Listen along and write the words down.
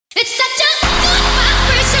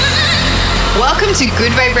Welcome to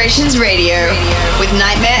Good Vibrations Radio with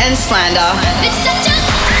Nightmare and Slander.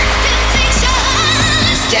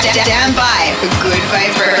 Stand by for Good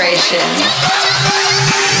Vibrations.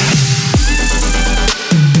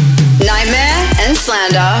 Nightmare and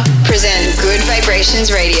Slander present Good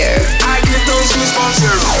Vibrations Radio. I get those goosebumps.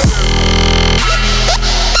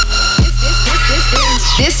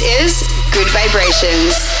 This is Good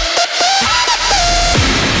Vibrations.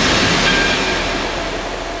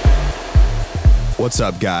 What's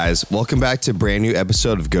up, guys? Welcome back to a brand new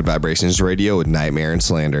episode of Good Vibrations Radio with Nightmare and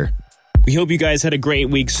Slander. We hope you guys had a great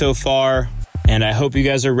week so far, and I hope you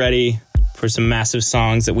guys are ready for some massive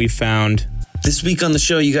songs that we found. This week on the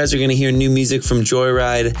show, you guys are going to hear new music from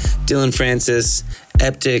Joyride, Dylan Francis,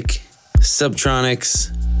 Eptic,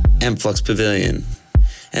 Subtronics, and Flux Pavilion.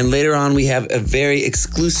 And later on, we have a very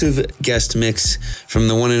exclusive guest mix from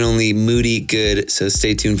the one and only Moody Good, so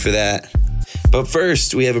stay tuned for that. But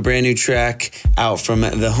first, we have a brand new track out from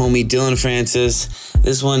the homie Dylan Francis.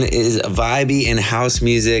 This one is vibey and house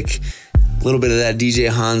music, a little bit of that DJ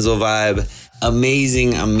Hansel vibe.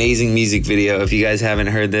 Amazing, amazing music video. If you guys haven't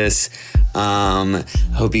heard this,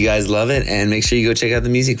 hope you guys love it, and make sure you go check out the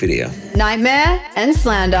music video. Nightmare and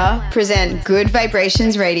Slander present Good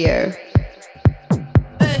Vibrations Radio.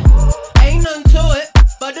 Ain't nothing to it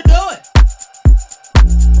but to do it.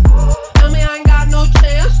 Tell me I ain't got no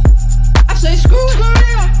chance. I say screw it.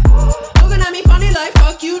 Looking at me funny like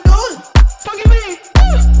fuck you doing. Fuck me.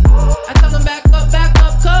 I tell them back up,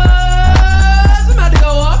 cause I'm about to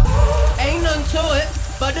go up. Ain't nothing to it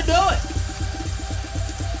but to do it.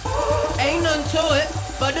 Ain't nothing to it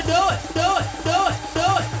but to do it. Do it, do it, do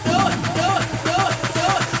it, do it, do it, do it, do it,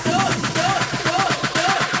 do it, do it, do it, do it, do it,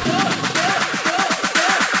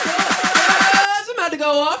 cause I'm about to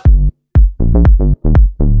go up.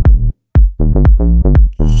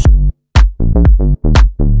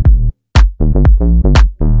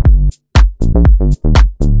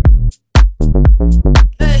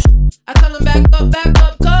 I tell them back up,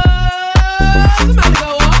 cause I'm about to go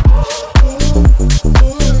up.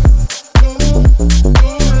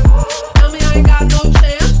 Tell me I ain't got no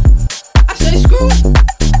chance. I say screw it.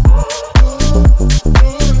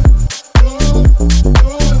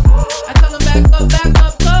 I tell them back up,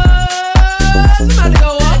 cause I'm about to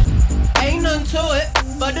go up. Ain't nothing to it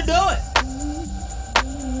but to do it.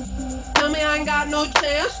 Tell me I ain't got no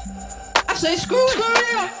chance. I say screw it.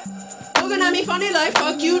 Looking at me funny like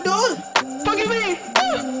fuck you doing. Fucking me.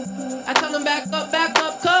 I tell them back up,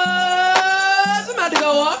 cause I'm about to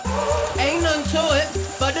go up. Ain't nothing to it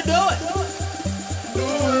but to do it.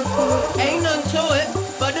 Ain't nothing to it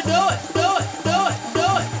but to do it. Do it, do it, do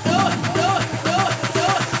it, do it, do it, do it, do it, do it, do it, do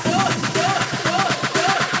it, do it, do it, do it,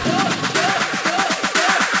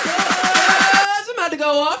 cause I'm about to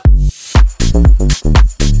go up.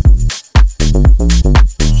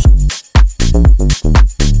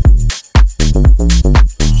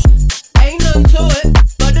 Ain't nothing to it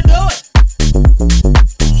but to do it.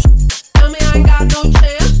 Tell me I ain't got no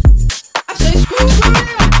chance.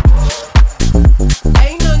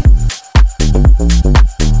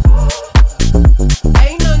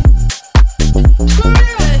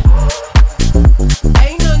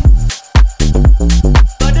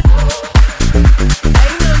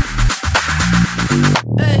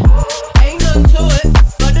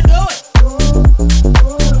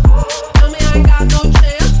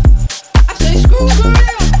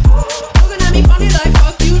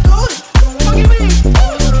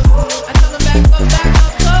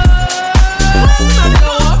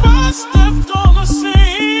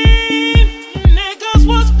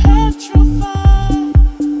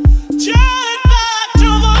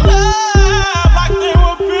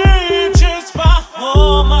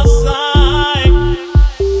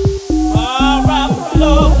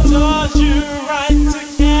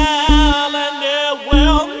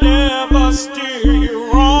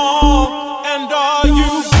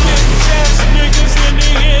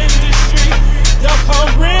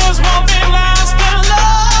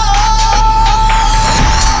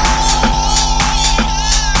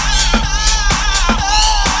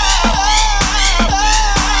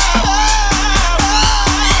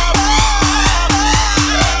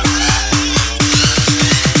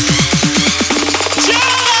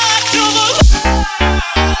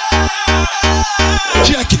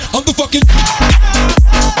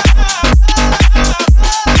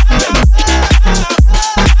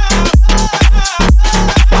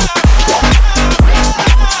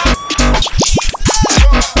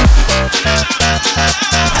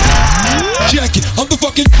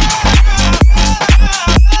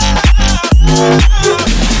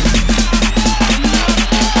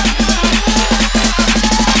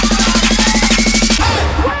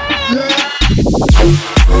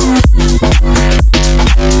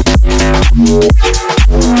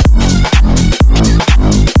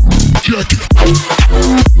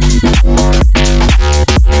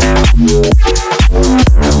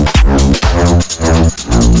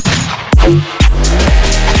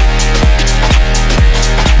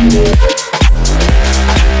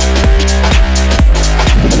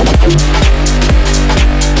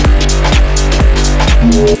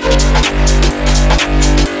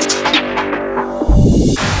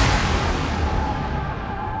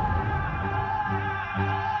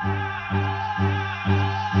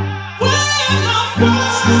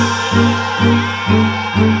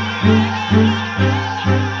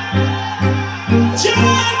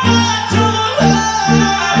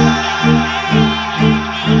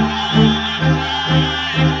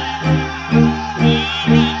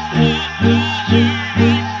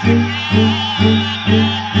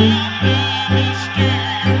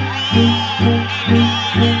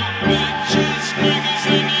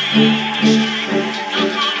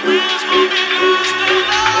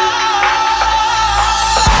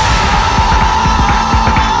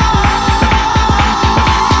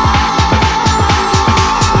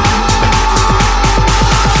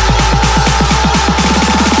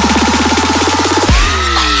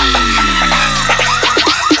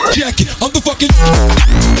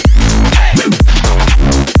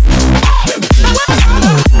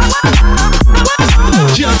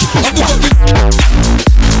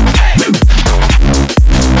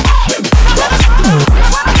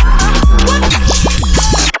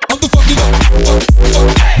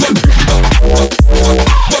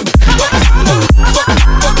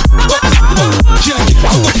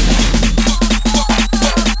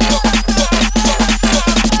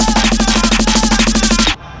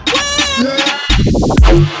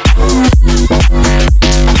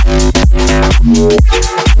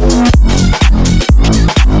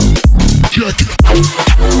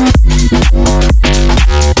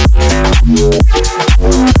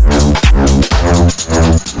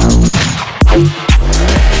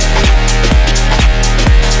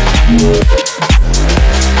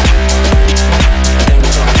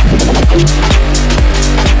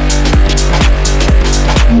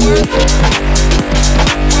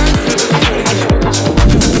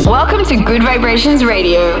 Welcome to Good Vibrations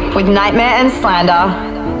Radio with Nightmare and Slander.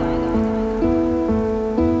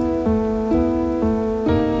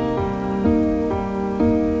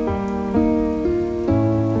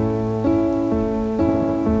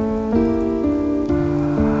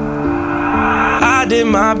 I did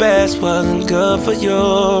my best, wasn't good for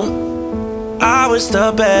you. I wish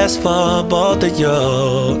the best for both of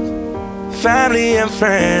you. Family and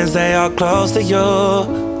friends, they are close to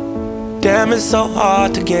you. Damn, it's so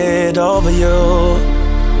hard to get over you.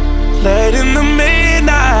 Late in the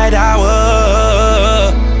midnight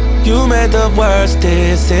hour, you made the worst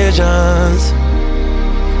decisions.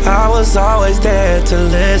 I was always there to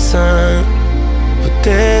listen, but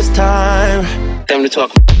this time, Time to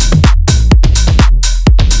talk.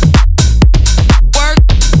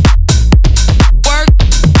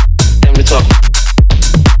 Time to talk.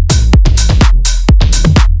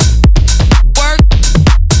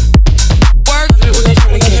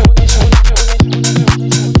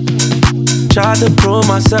 tried to prove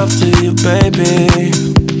myself to you, baby.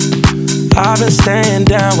 I've been staying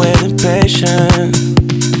down, waiting patient,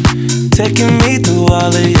 taking me through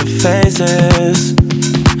all of your phases.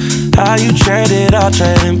 How you traded, all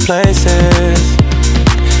trading places.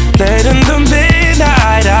 Late in the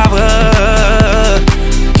midnight hour,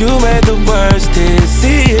 you made the worst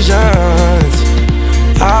decisions.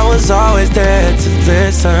 I was always there to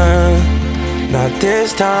listen, not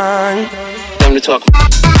this time. Time to talk.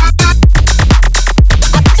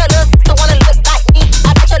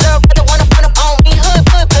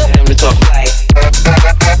 Time to talk.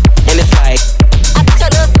 And it's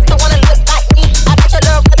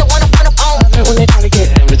like when they try to get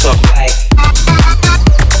time to talk.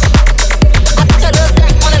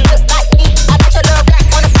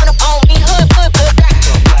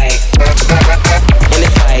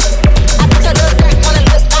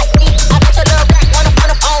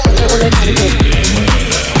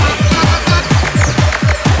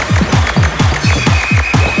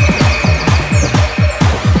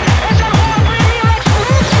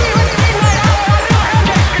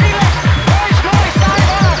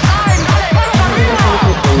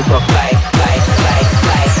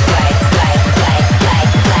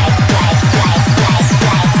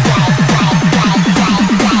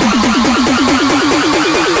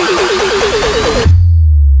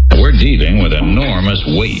 We're dealing with enormous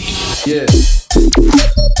weight. Yeah.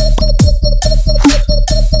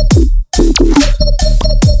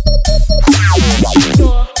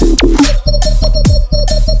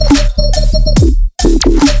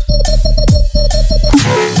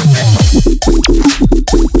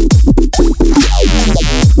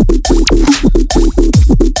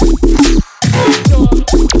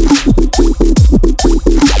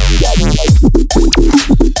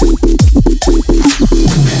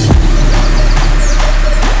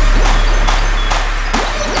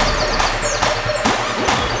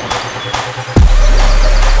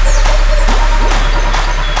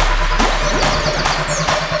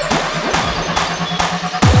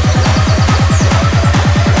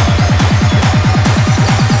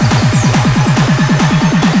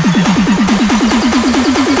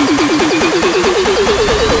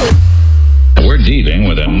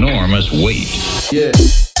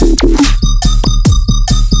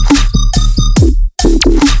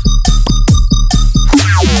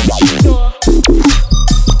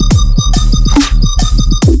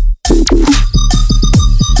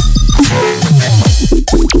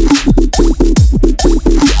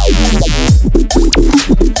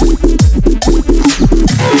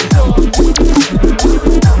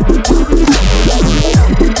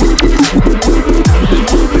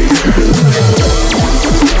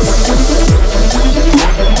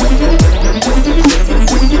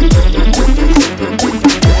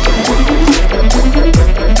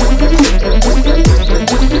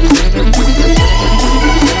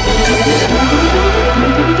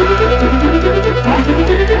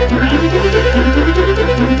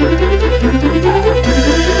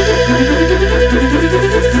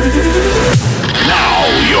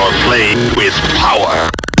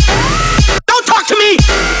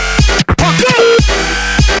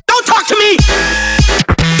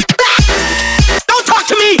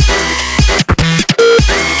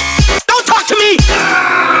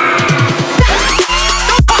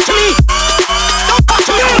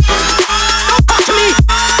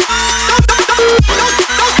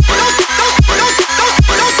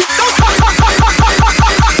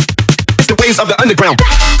 days of the underground.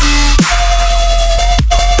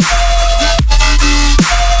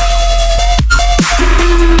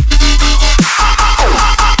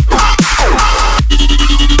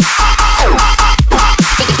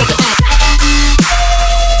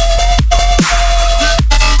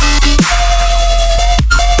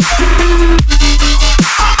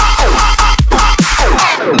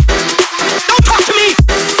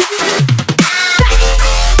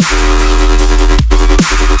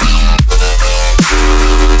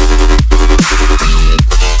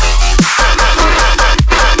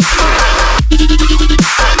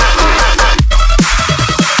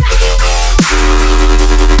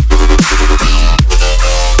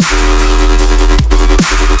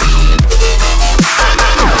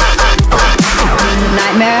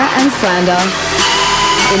 Slander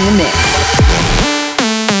in the mix.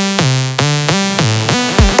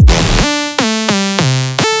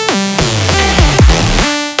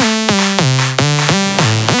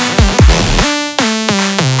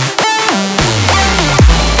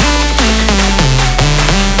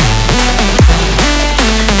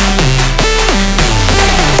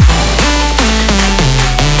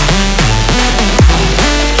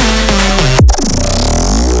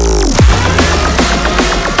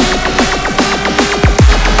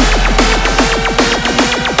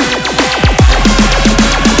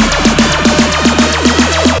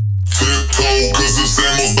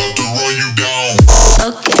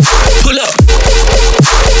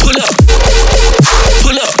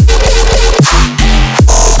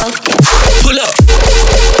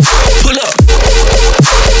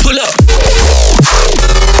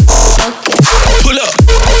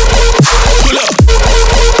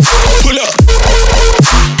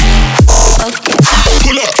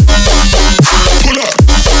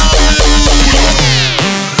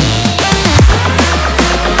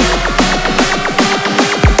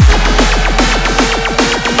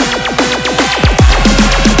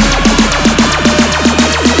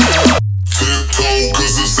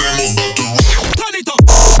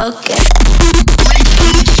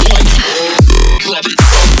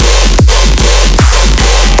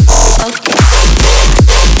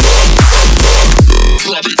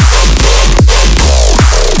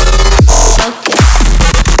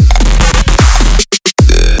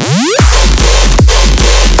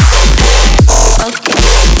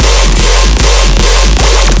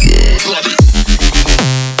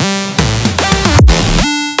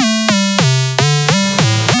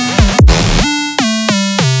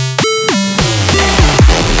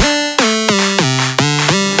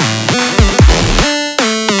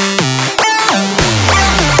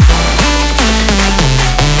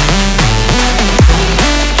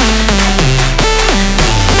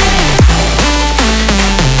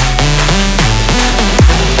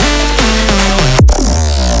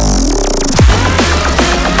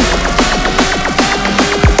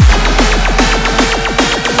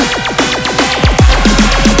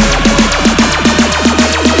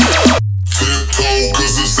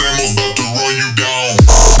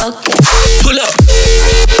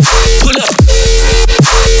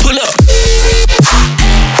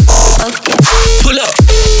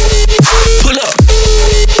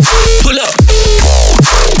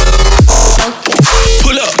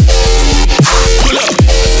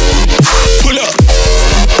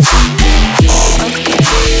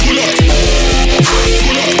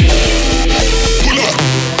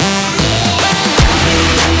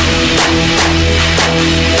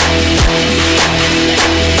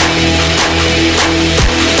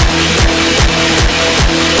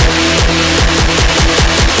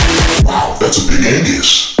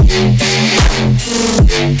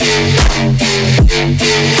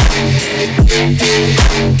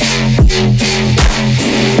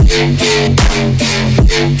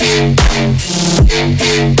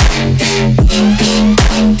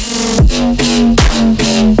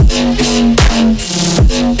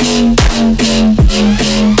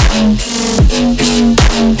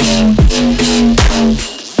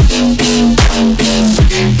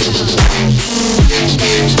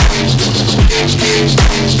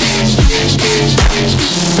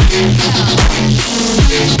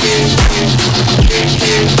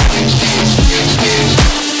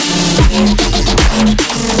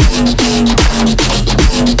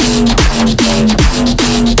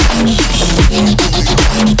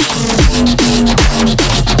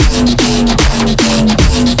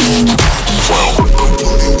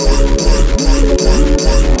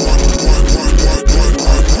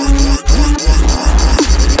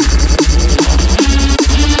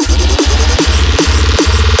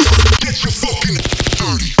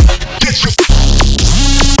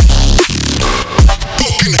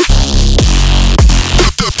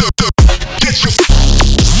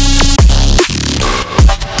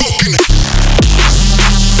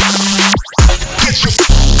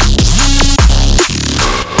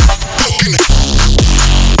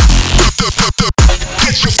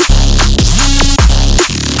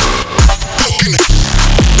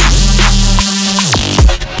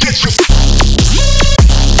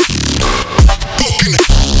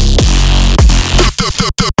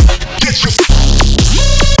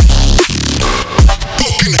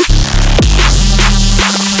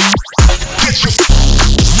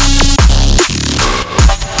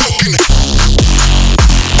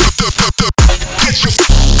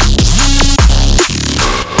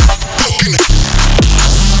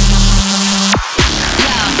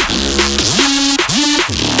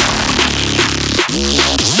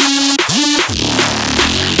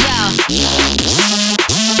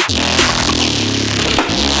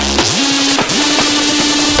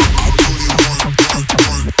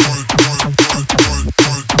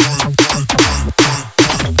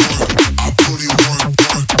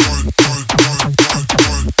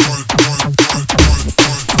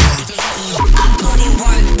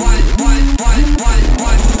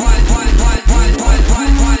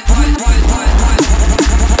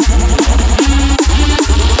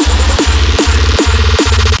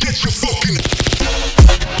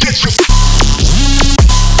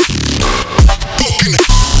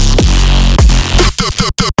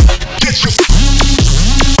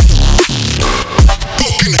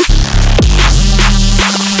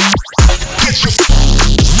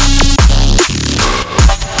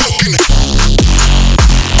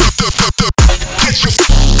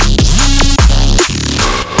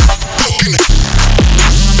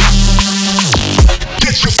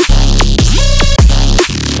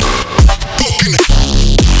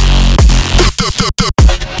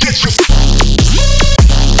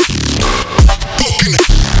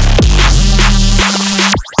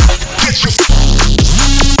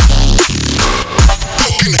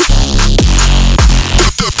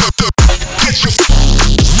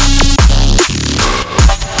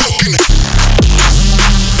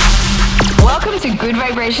 to Good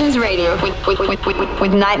Vibrations Radio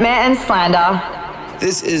with Nightmare and Slander.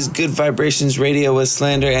 This is Good Vibrations Radio with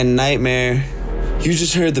Slander and Nightmare. You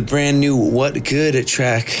just heard the brand new What Good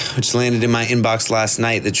track, which landed in my inbox last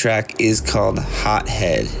night. The track is called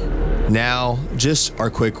Hothead. Now, just our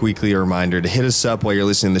quick weekly reminder to hit us up while you're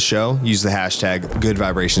listening to the show. Use the hashtag Good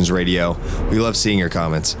Vibrations Radio. We love seeing your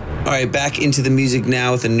comments. All right, back into the music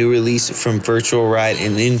now with a new release from Virtual Ride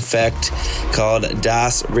and Infect called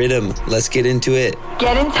Das Rhythm. Let's get into it.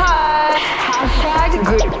 Get in touch. Hashtag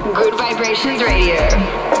Good Vibrations Radio.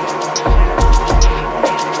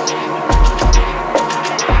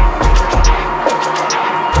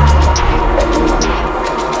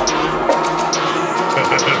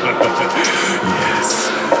 Yes,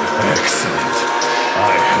 excellent.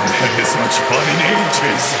 I haven't had this much fun in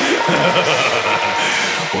ages.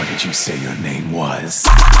 What did you say your name was?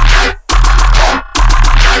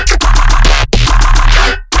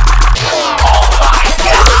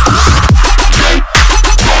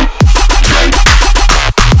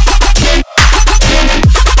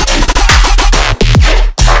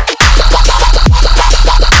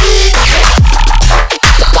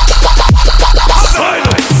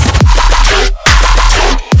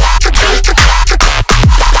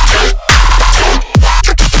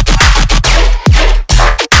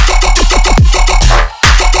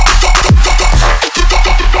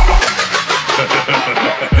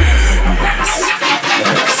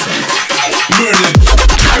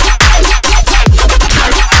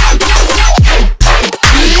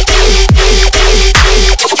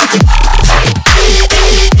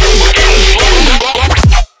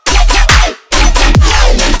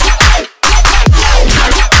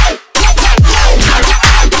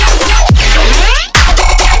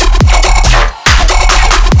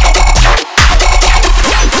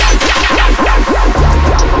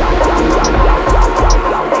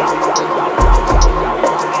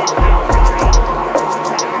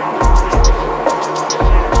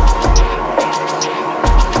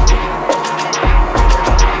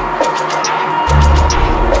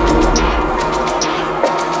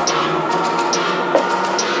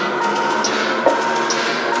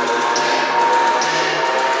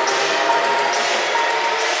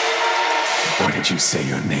 What did you say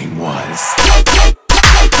your name was?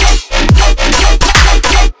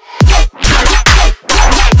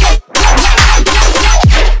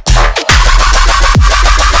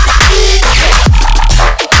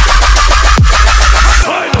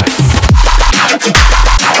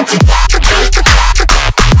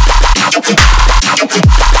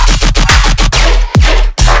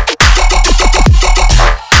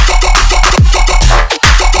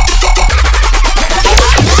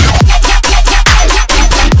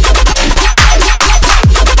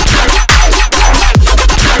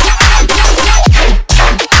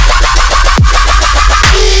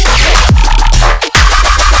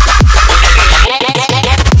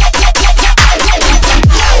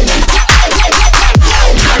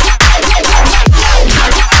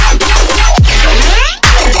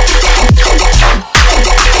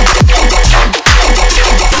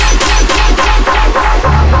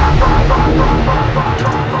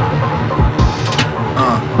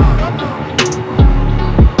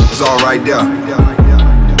 Right there,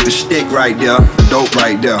 the stick right there, the dope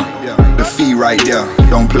right there, the fee right there,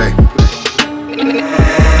 don't play.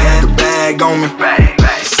 The bag on me, the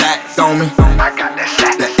sack on me,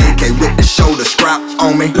 the AK with the shoulder strap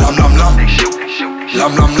on me. Lum lum lum,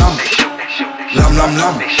 lum lum lum, lum lum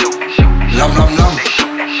lum, lum lum lum.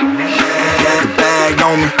 The bag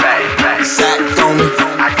on me, the sack on me,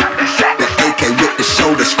 the AK with the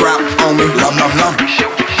shoulder strap on me. Lum lum lum,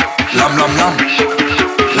 lum lum lum.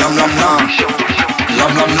 Lum lum lum,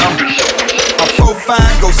 lum lum lum. My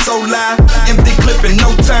profile go so live, empty clip in no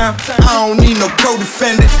time. I don't need no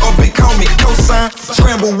co-defendant or big homie cosign.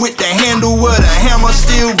 Scramble with the handle where the hammer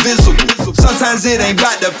still visible. Sometimes it ain't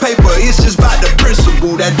about the paper, it's just about the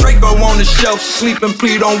principle. That Draco on the shelf, sleeping,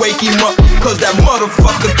 please don't wake him up. Cause that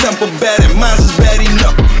motherfucker temper bad and mine's is bad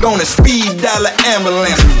enough. Gonna speed dial an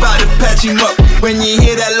ambulance, about to patch him up. When you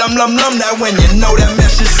hear that lum lum lum, that when you know that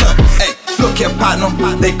mess is up. Hey, look here partner,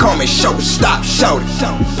 they call me show, stop, shout it.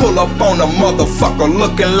 Pull up on a motherfucker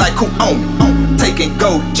looking like who own me. Taking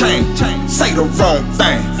gold chain, say the wrong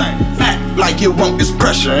thing. Act like you want this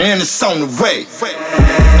pressure and it's on the way.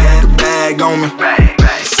 The bag on me,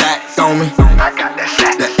 the sack on me,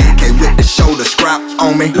 the AK with the shoulder scrap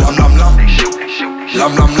on me. Lum lum lum,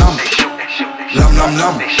 lum lum lum, lum lum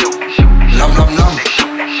lum, lum lum lum.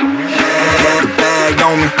 The bag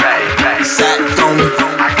on me, the sack on me,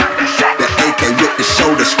 the AK with the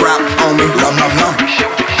shoulder scrap on me. Lum lum lum,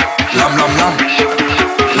 lum lum lum,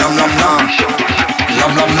 lum lum lum.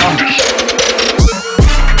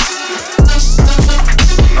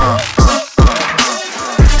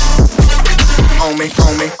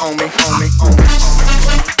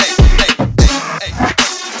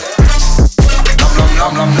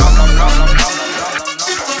 lum lum lum lum lum lum.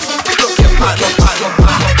 Look your pot, your pot, your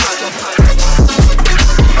pot.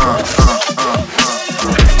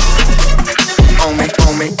 On me,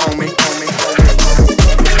 on me, on me, on me.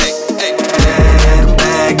 Hey, hey,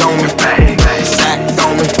 bag on me, sack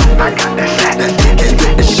on me. I got that sack. That AK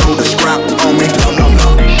with the shoulder strap on me. Lum lum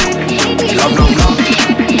lum, lum lum lum,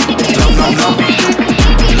 lum lum lum,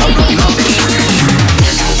 lum lum lum.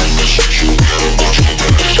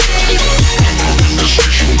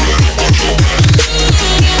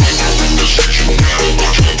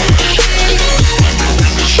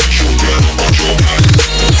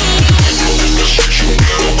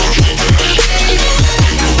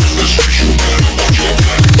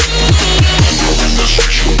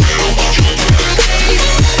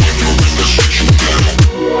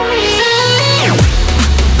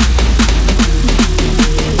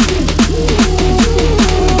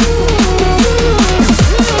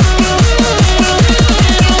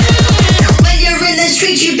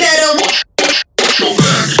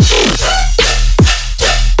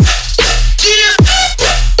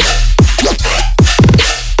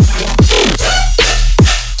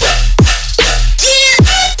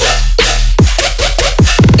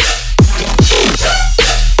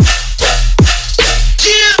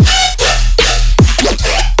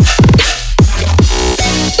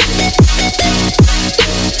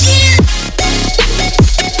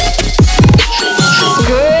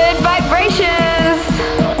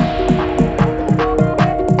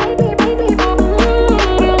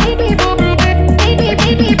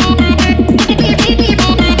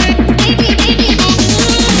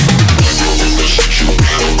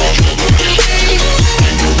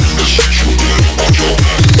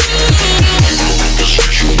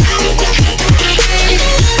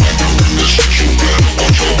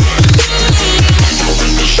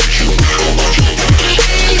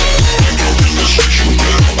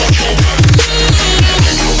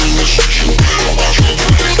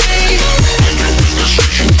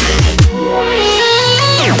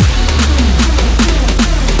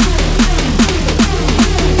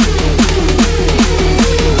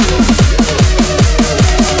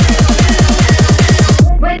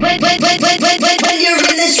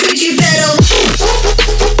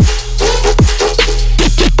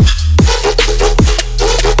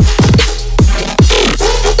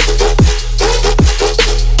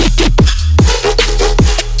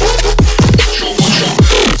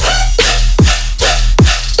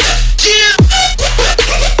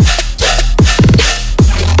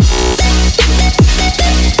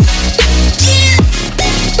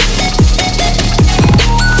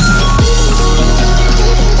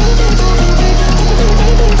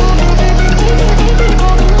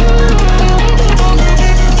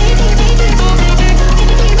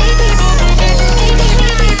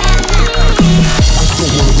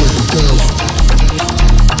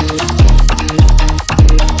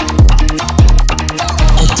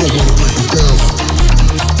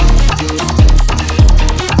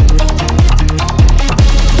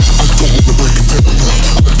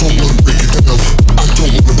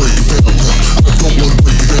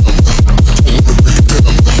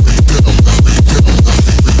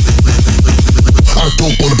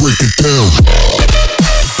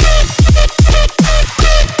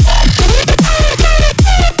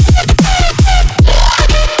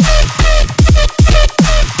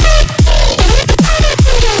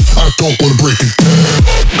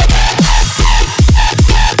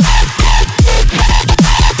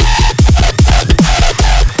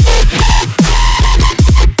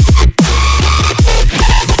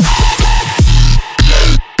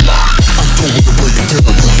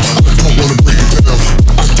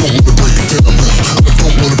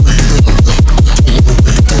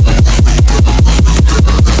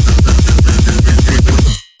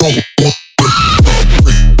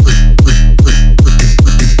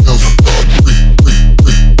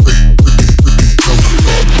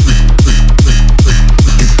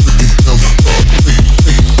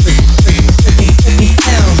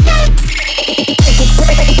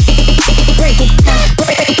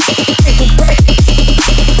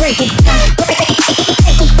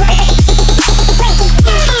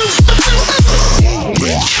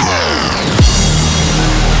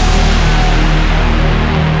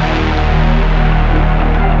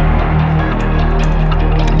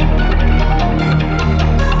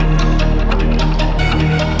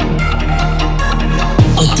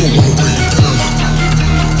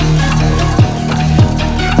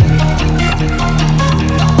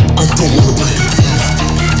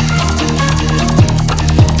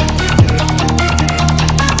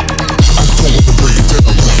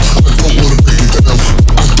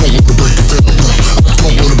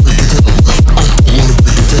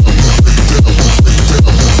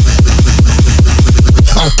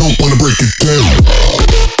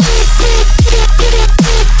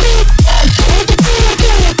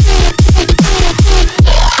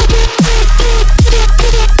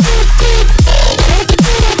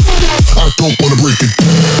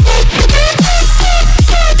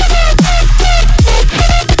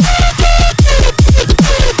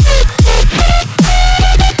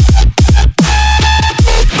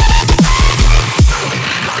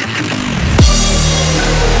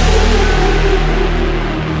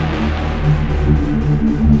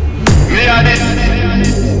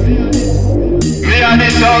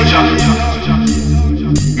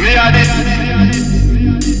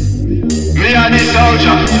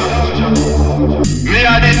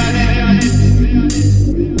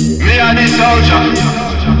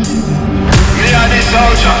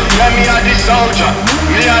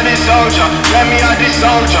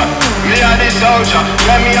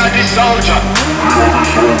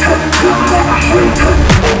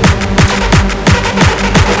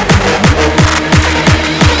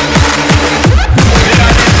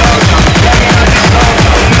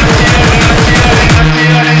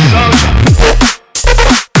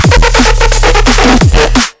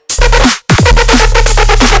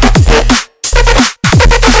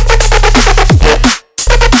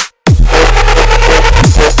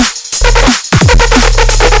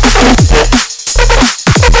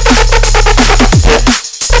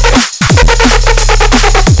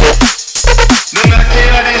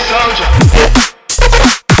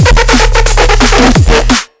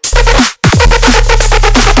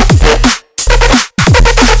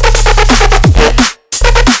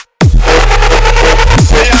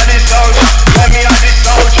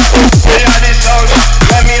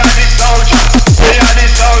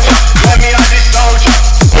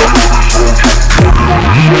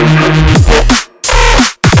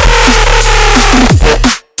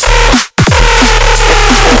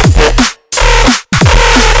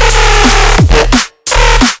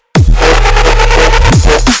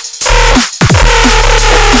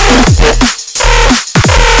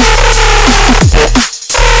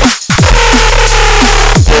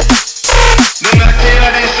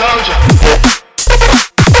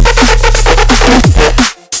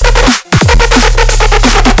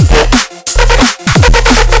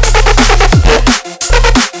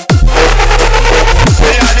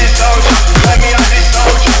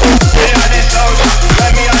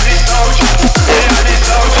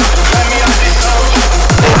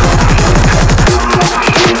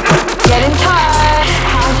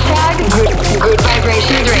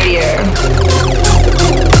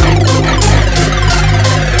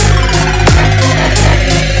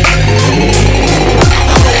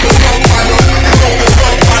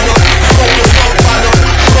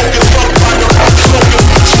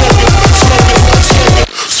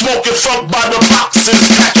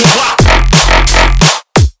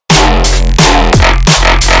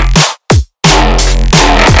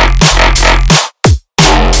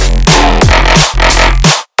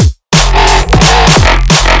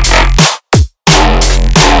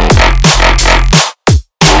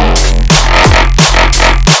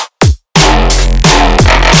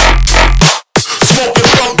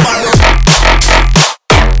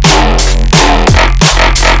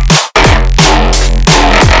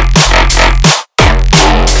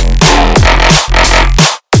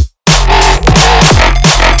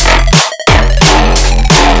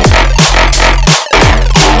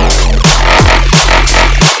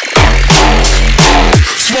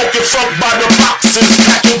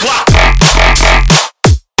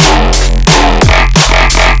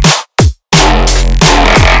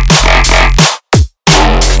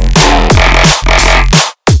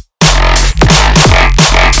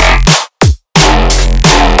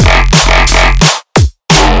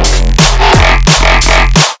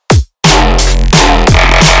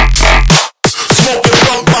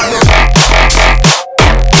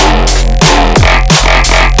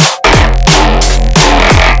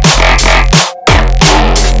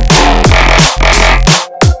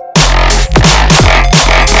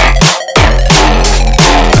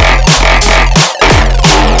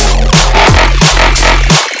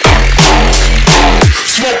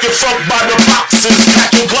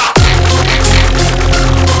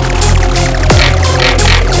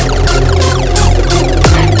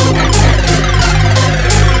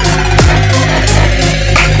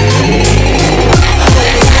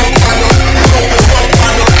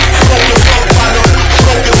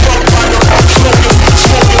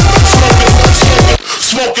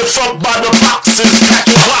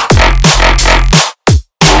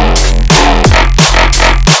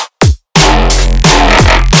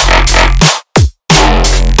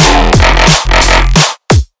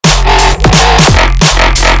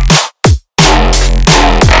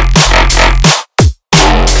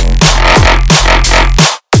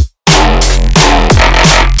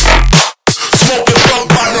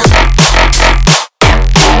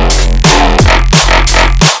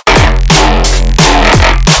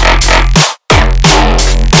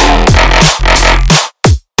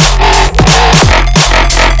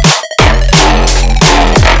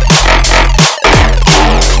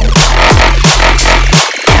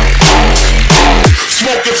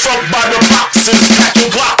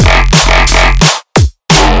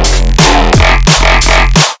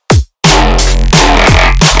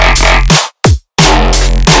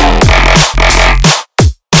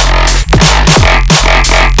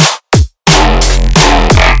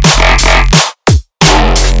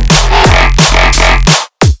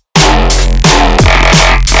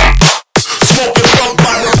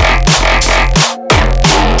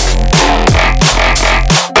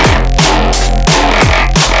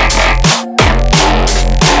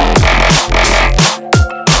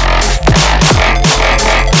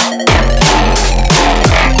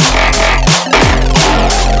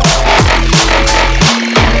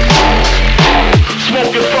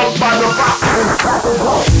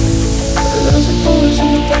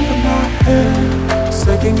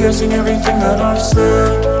 guessing everything that I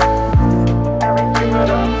said.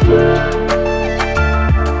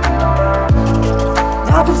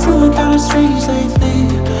 I've been feeling kinda strange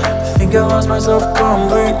lately. I think I lost myself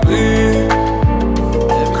completely.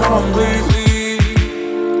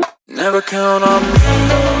 Never count on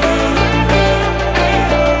me.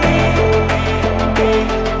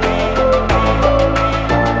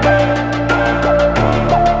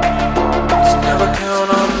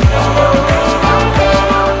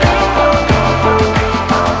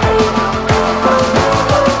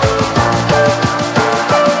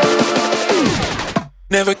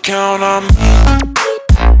 Never count on me.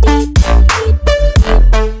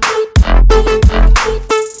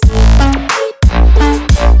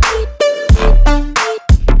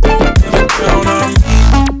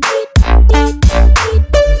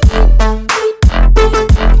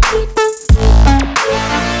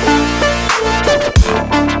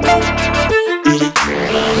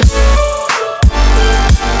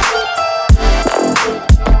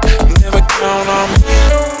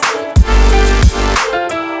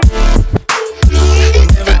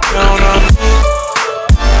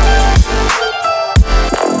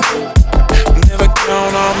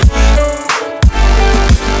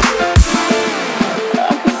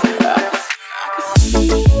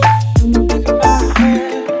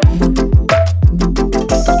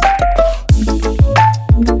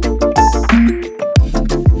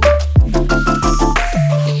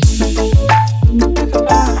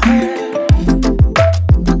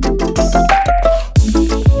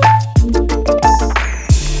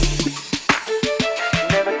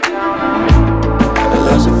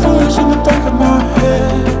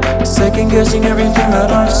 Guessing everything that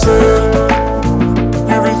I said,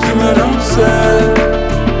 everything that I said.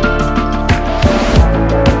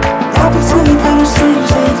 I've been feeling kinda strange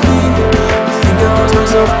lately. I think I lost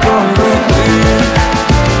myself completely.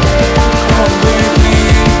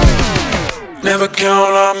 Never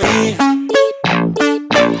count on me.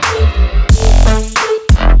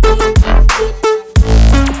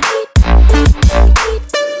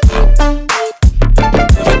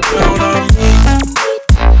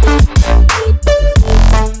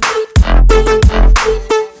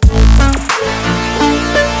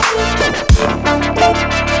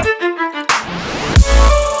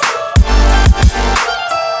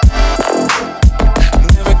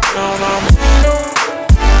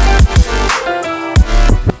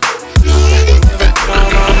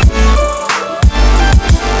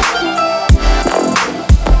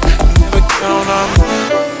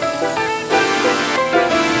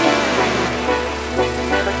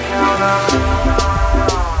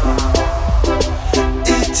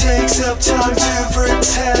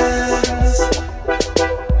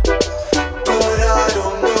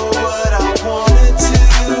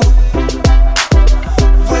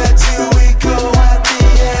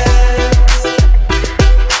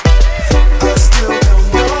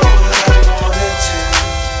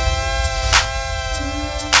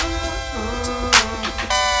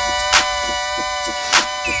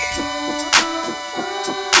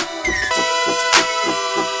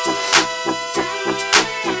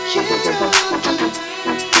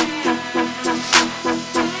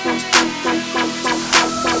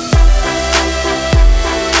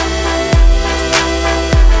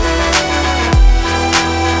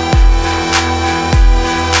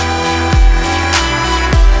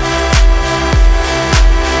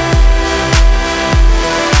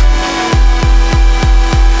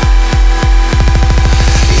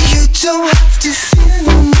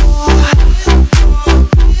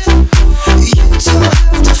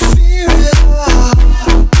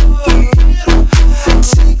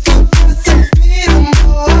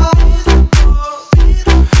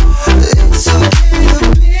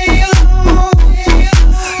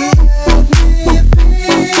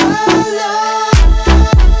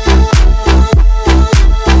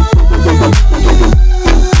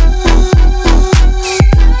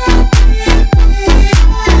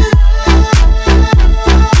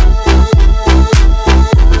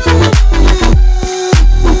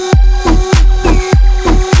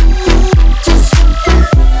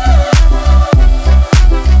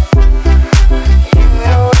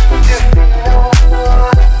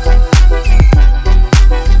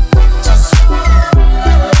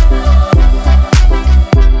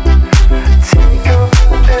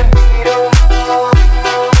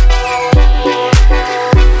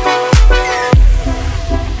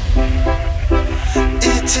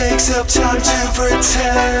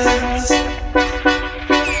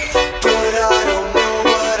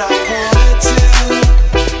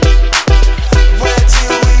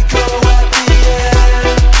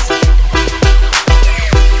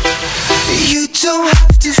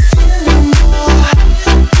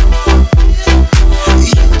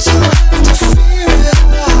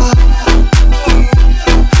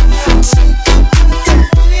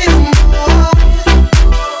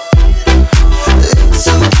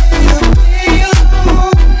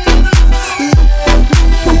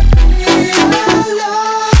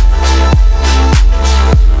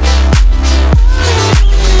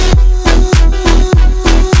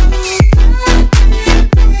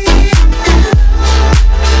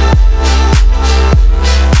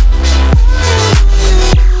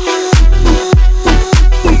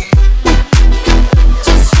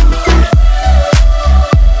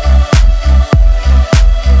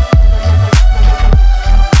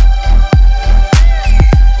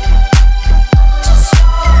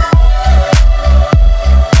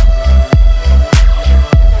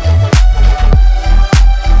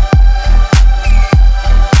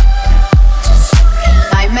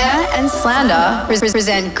 Slander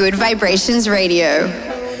present Good Vibrations Radio.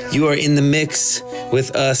 You are in the mix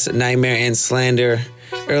with us, Nightmare and Slander.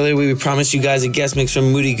 Earlier we promised you guys a guest mix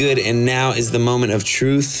from Moody Good, and now is the moment of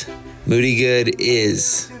truth. Moody Good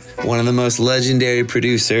is one of the most legendary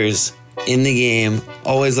producers in the game.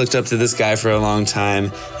 Always looked up to this guy for a long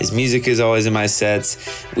time. His music is always in my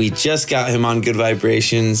sets. We just got him on Good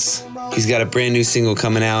Vibrations. He's got a brand new single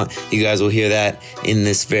coming out. You guys will hear that in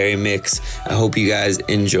this very mix. I hope you guys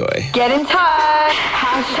enjoy. Get in touch.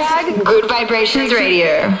 Hashtag Good Vibrations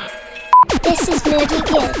Radio. This is Moody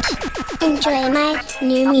Good. Enjoy my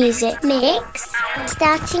new music mix.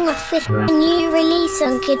 Starting off with a new release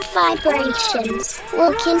on Good Vibrations.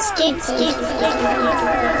 Walking Stupid.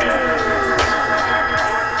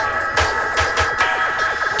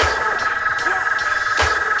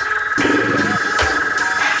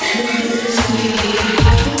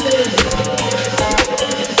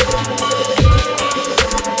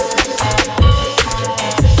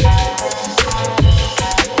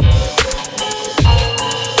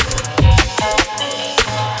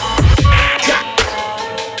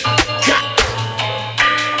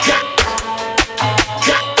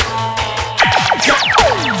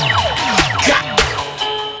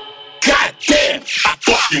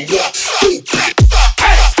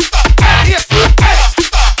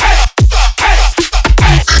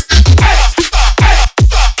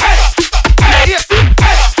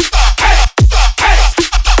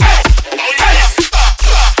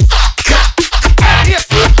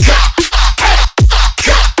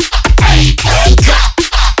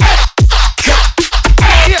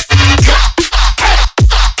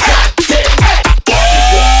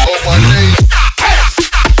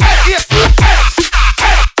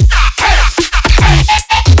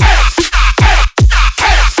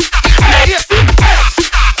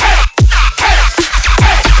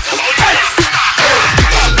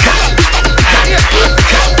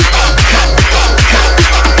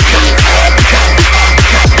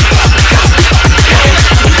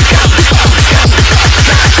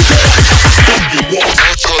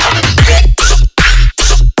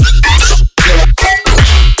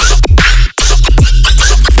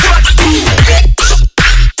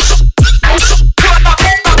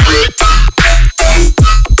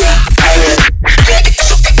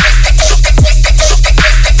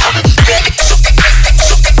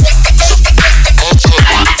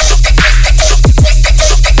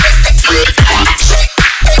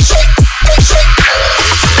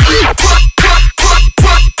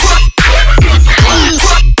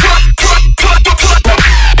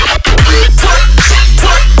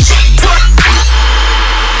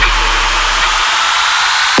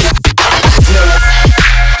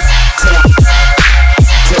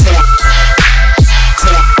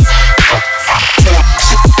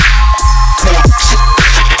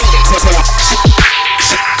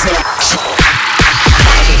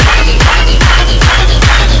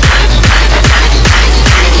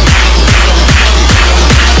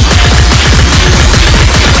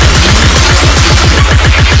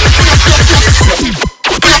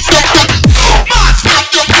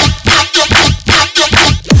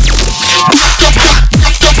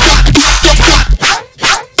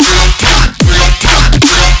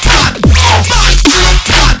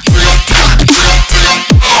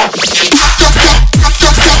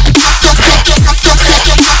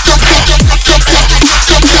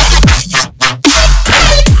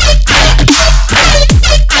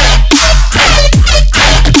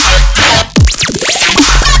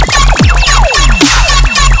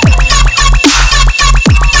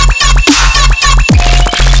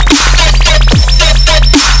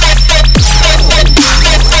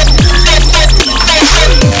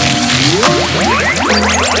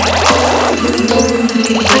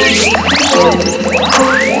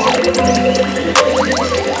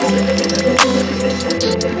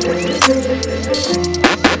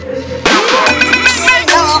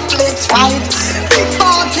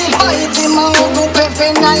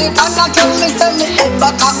 night. And I tell me, send me head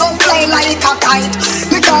back, I go fly like a kite.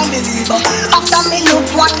 Me can't believe it. After me look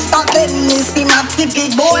once again, me see my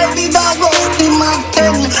tippy boy with a rusty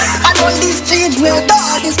Martin. I run the streets where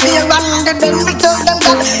God is clear and then we tell them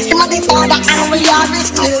that him and the father and we are his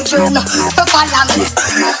children. So follow me,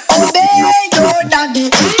 obey your daddy.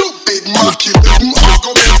 Stupid monkey, them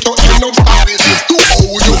argument to end up happy. To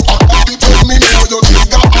how you are happy, tell me now you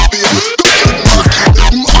think I'm happy. Stupid monkey,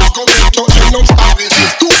 them argument to end up happy.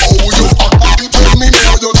 To how you are happy, tell me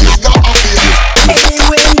now you think I'm happy. They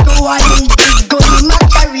went to a big gun in my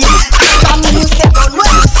carry. From you second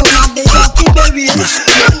when some of the lucky berry.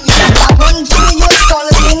 Run through your skull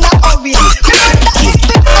in a hurry.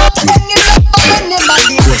 Then you look for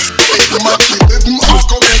anybody. Match it, them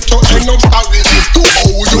argument to end up sorry. To how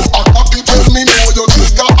you are happy, tell me now you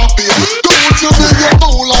think you're happy. Don't you be your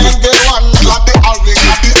fool and get one like the Harry.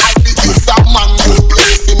 The Harry is a man who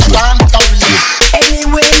plays him can't carry.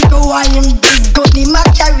 Anyway, go I am big gun in my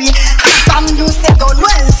carry. Some you say gun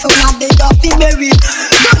well, so now they got the berry.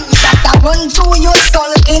 Gunshot a run through your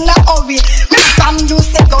skull in a hurry. Some you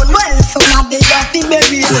say gun well, so now they got the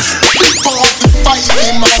berry. Fight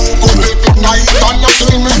him and go every night and I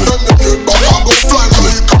tell me send me dead, but I go fly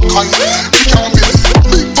like a kite. Me can't believe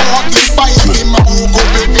big party. Fight him and go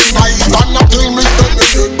every night and I tell me send me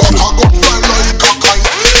dead, but I go fly like a kite.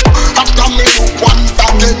 After me look once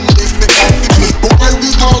again, this the gossip. But when we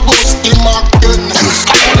go rush him again,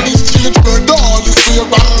 on the street where all is way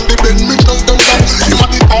around the bend, me tell them that him a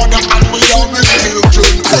the order and we are the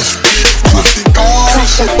children. Party girl,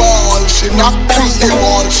 she ball, she knock on the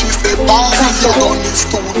wall, she say pass your gun is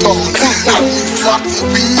too tall. And Miss Matty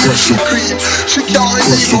weep, she creep, she can't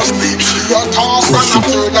even sleep, she a toss and a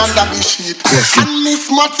turn under the sheet. And Miss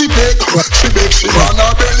Matty beg, she run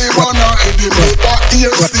her belly, run her head, him over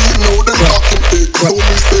here, see now them talking big. So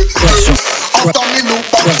me say, after me look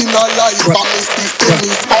back in her life, and me see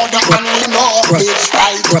Miss Father and we know it's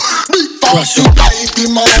right. Big party like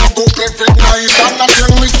him and go every night, and I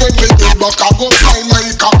tell me say me do back, I go fly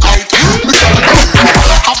like a kite. Me can't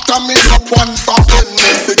believe after me look once again,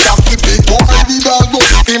 me say Cassie big boy, we all go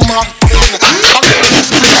him again. And then me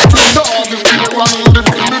street to down, the big one, the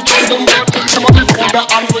big me tell them that him and the Father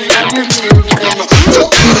and we and me children.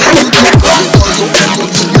 Just me and the boy,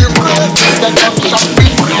 you me breath, the gunshot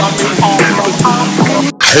beat me and the arm.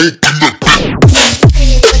 Hey,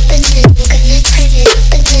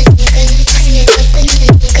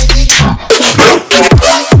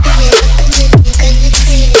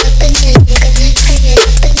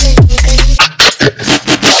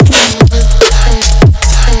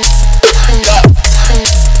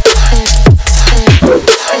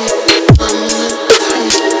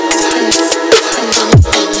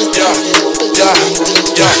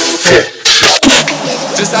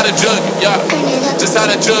 just how to jug it, yeah. Just how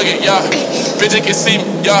to jug it, yeah. Bitch, they can see me,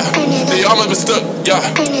 yeah. They all must be stuck, yeah.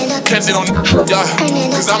 Catch it on, yeah.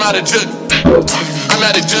 Cause I'm out of jug. I'm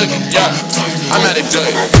out of jug, yeah. I'm out of jug.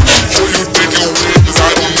 Who you think you with? Cause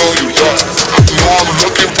I don't know you, yeah. You know I'm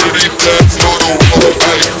looking pretty bad, no,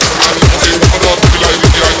 hey. I know you wanna be like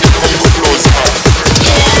me, I get from the close,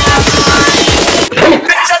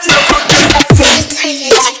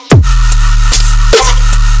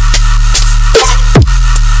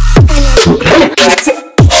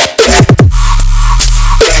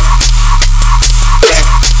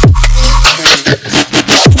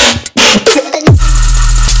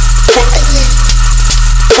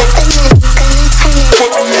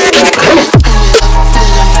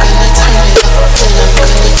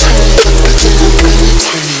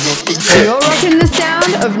 You're rocking the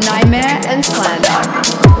sound of Nightmare and Slander.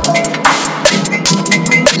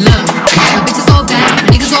 Look, my bitch is all bad, my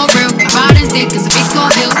niggas all real. I ride in stick, cause I big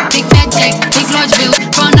tall hills. Big fat checks, big large bills.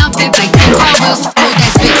 Run out fit like 10 car wheels. Hold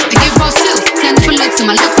that switch, I get raw skills. 10 different looks and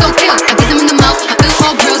my looks so kill. I get them in the mouth, I feel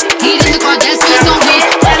all grills. Heat in the car, that's what's on wheels.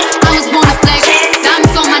 I was born to flex,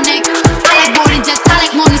 diamonds on my neck. I like more than just, I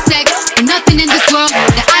like more than sex. There's nothing in this world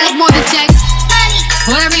that I like more than checks.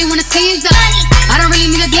 What I really wanna see is I don't really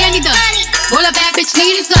need a D, I need the all a bad bitch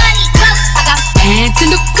need is I got pants in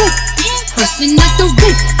the coop, person at the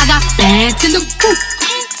roof. I got pants in the coop,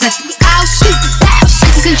 touch me, I'll shoot.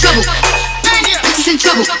 Bitch is in trouble, bitch is in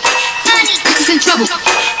trouble, bitch is in trouble,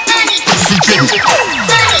 bitch is in trouble,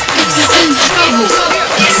 bitch is in trouble, bitch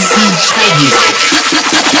is in trouble.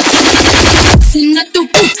 Person at the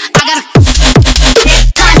roof, I got a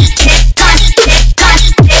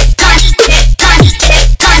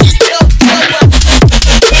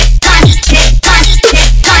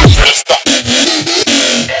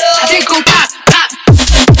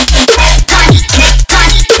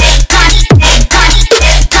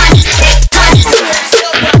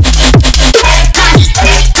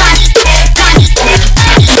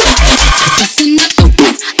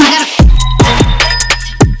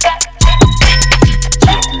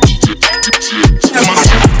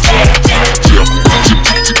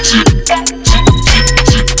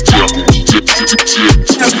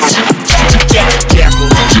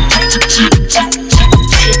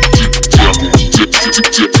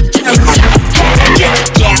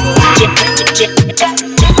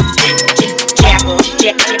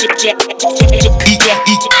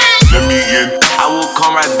I will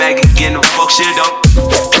come right back again and fuck shit up.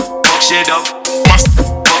 Fuck shit up.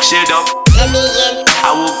 Fuck shit up.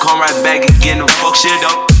 I will come right back again and fuck shit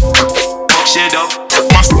up. Fuck shit up.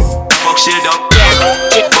 fuck shit up.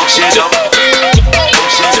 Fuck shit up. Fuck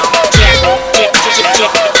shit up. Eat things in the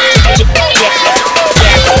back.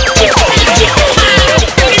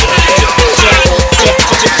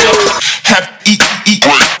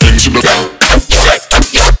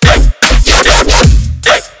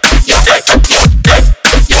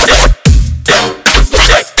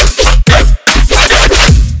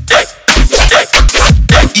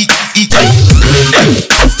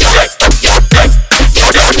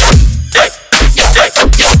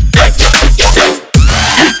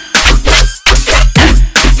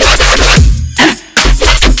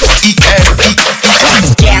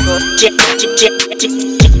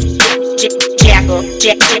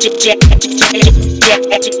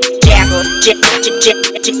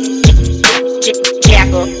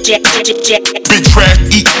 Big track, eat rap.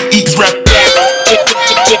 Eat hack, eat break.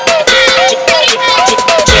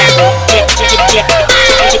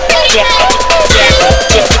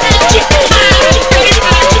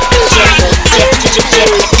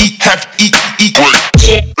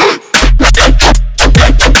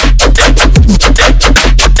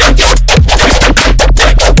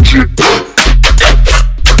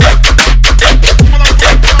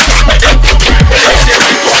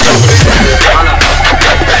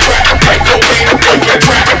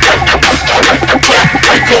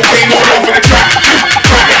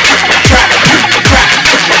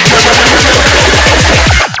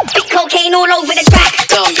 Cocaine all over the track.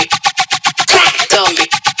 Dummy. Track. Dummy.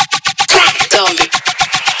 Track. Dummy.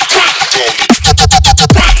 Track. Dummy.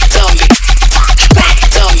 Dummy. Dummy.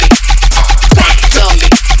 Dummy.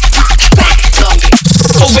 Dummy.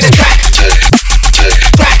 Over the track. Crack.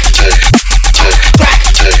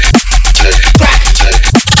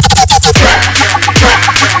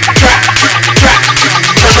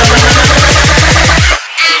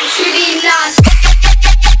 Actually lost.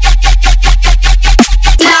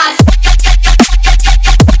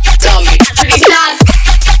 Dummy.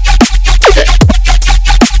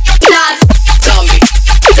 Lost. Dummy.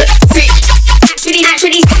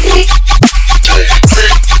 Actually sick.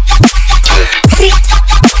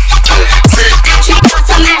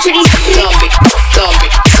 I'm actually sick. Dummy. Dummy.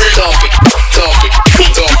 Dummy. Dummy.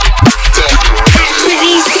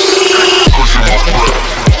 Actually sick.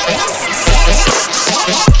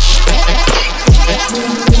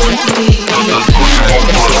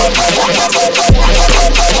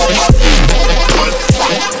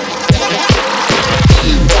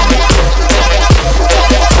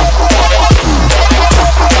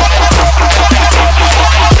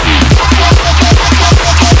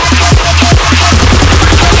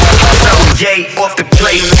 Yay, off the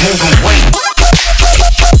plate, moving weight.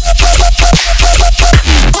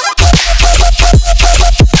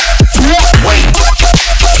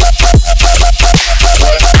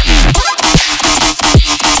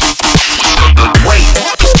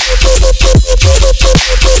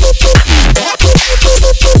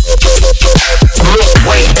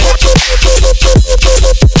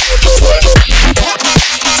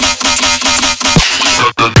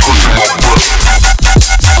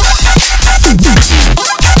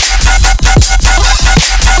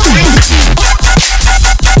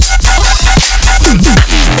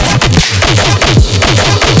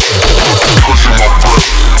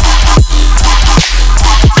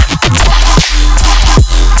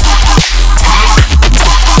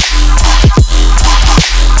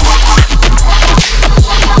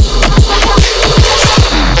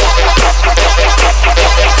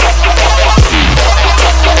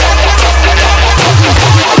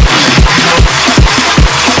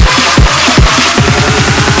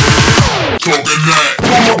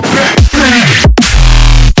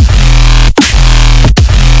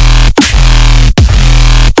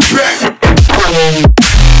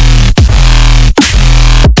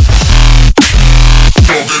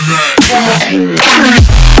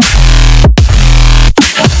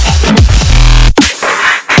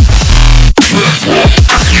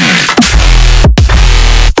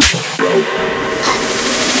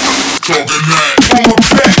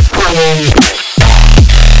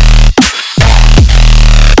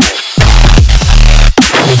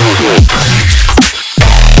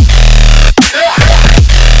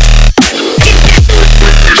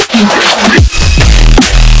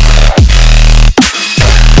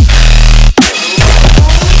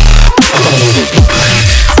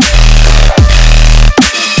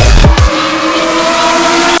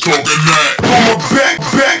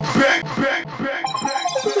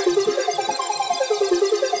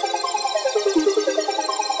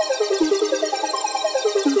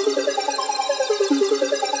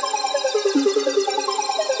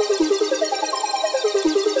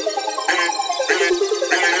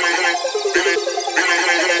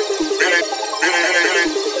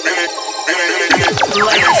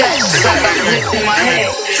 like that, just like I flipped in my head.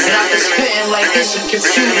 And I've been spitting like it's a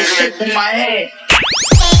computer chip in my head.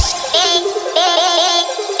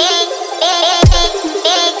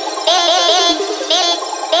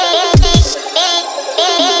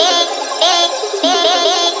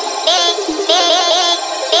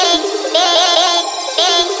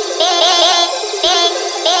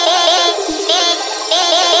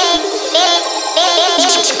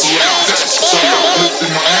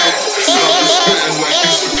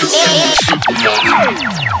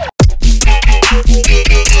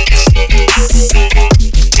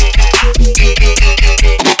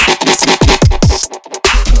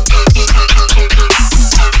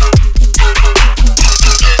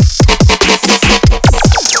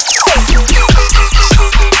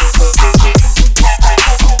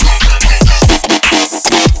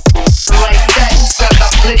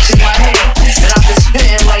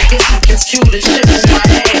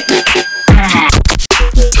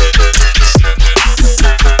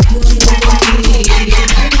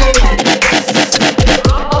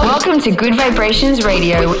 To Good Vibrations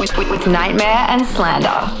Radio with Nightmare and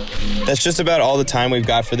Slander. That's just about all the time we've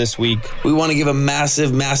got for this week. We want to give a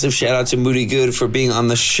massive, massive shout out to Moody Good for being on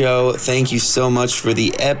the show. Thank you so much for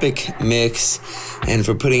the epic mix and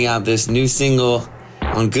for putting out this new single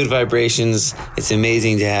on Good Vibrations. It's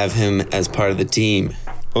amazing to have him as part of the team.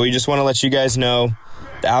 But we just want to let you guys know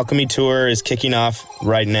the Alchemy Tour is kicking off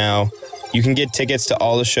right now. You can get tickets to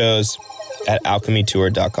all the shows at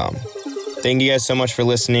alchemytour.com. Thank you guys so much for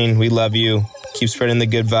listening. We love you. Keep spreading the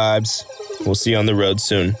good vibes. We'll see you on the road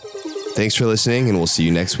soon. Thanks for listening, and we'll see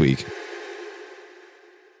you next week.